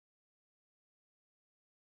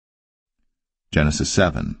Genesis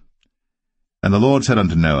 7. And the Lord said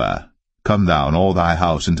unto Noah, Come thou and all thy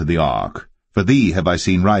house into the ark, for thee have I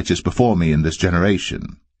seen righteous before me in this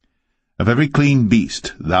generation. Of every clean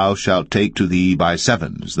beast thou shalt take to thee by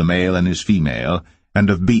sevens, the male and his female, and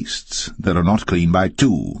of beasts that are not clean by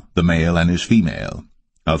two, the male and his female.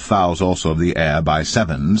 Of fowls also of the air by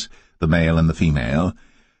sevens, the male and the female,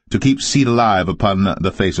 to keep seed alive upon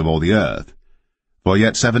the face of all the earth. For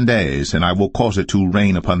yet 7 days, and I will cause it to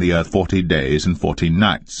rain upon the earth 40 days and 14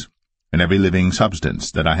 nights. And every living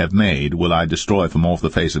substance that I have made will I destroy from off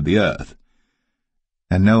the face of the earth.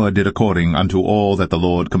 And Noah did according unto all that the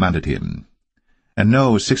Lord commanded him. And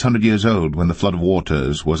Noah was 600 years old when the flood of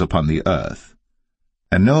waters was upon the earth.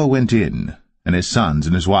 And Noah went in, and his sons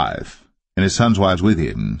and his wife, and his sons' wives with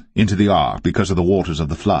him, into the ark because of the waters of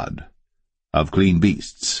the flood, of clean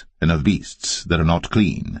beasts, and of beasts that are not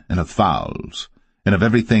clean, and of fowls, and of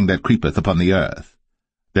everything that creepeth upon the earth.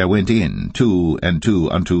 There went in 2 and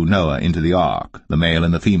 2 unto Noah into the ark, the male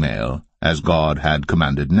and the female, as God had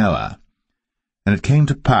commanded Noah. And it came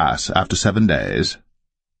to pass after 7 days,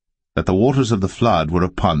 that the waters of the flood were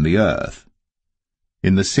upon the earth.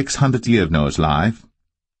 In the 600th year of Noah's life,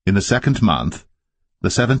 in the 2nd month, the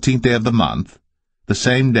 17th day of the month, the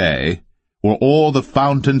same day, were all the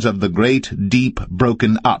fountains of the great deep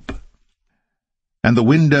broken up. And the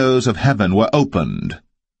windows of heaven were opened,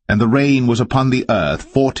 and the rain was upon the earth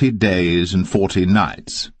 40 days and 40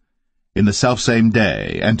 nights. In the selfsame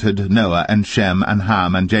day entered Noah and Shem and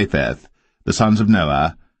Ham and Japheth, the sons of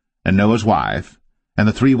Noah, and Noah's wife, and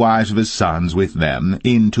the 3 wives of his sons with them,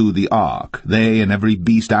 into the ark, they and every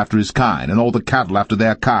beast after his kind, and all the cattle after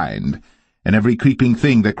their kind, and every creeping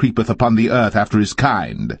thing that creepeth upon the earth after his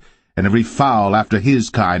kind, and every fowl after his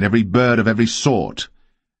kind, every bird of every sort.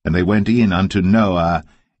 And they went in unto Noah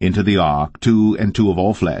into the ark, 2 and 2 of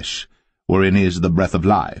all flesh, wherein is the breath of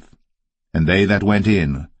life. And they that went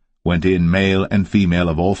in male and female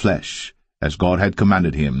of all flesh, as God had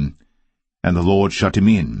commanded him. And the Lord shut him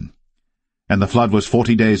in. And the flood was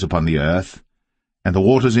 40 days upon the earth, and the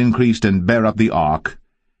waters increased and bare up the ark,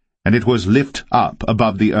 and it was lift up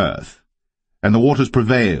above the earth. And the waters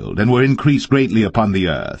prevailed, and were increased greatly upon the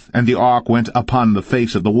earth, and the ark went upon the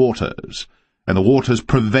face of the waters. And the waters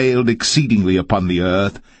prevailed exceedingly upon the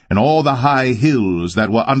earth, and all the high hills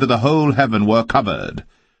that were under the whole heaven were covered.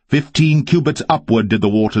 15 cubits upward did the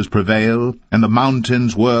waters prevail, and the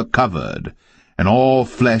mountains were covered. And all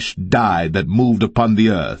flesh died that moved upon the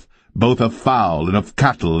earth, both of fowl, and of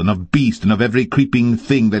cattle, and of beast, and of every creeping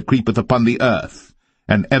thing that creepeth upon the earth.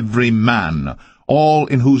 And every man, all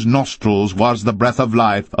in whose nostrils was the breath of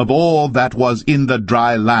life, of all that was in the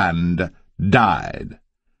dry land, died.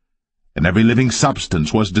 And every living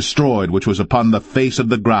substance was destroyed which was upon the face of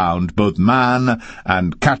the ground, both man,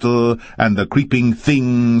 and cattle, and the creeping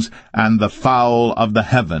things, and the fowl of the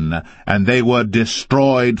heaven, and they were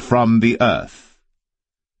destroyed from the earth.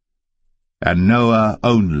 And Noah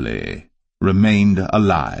only remained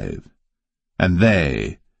alive, and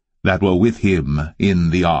they that were with him in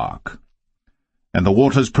the ark. And the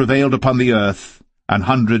waters prevailed upon the earth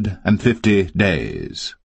 150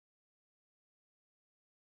 days.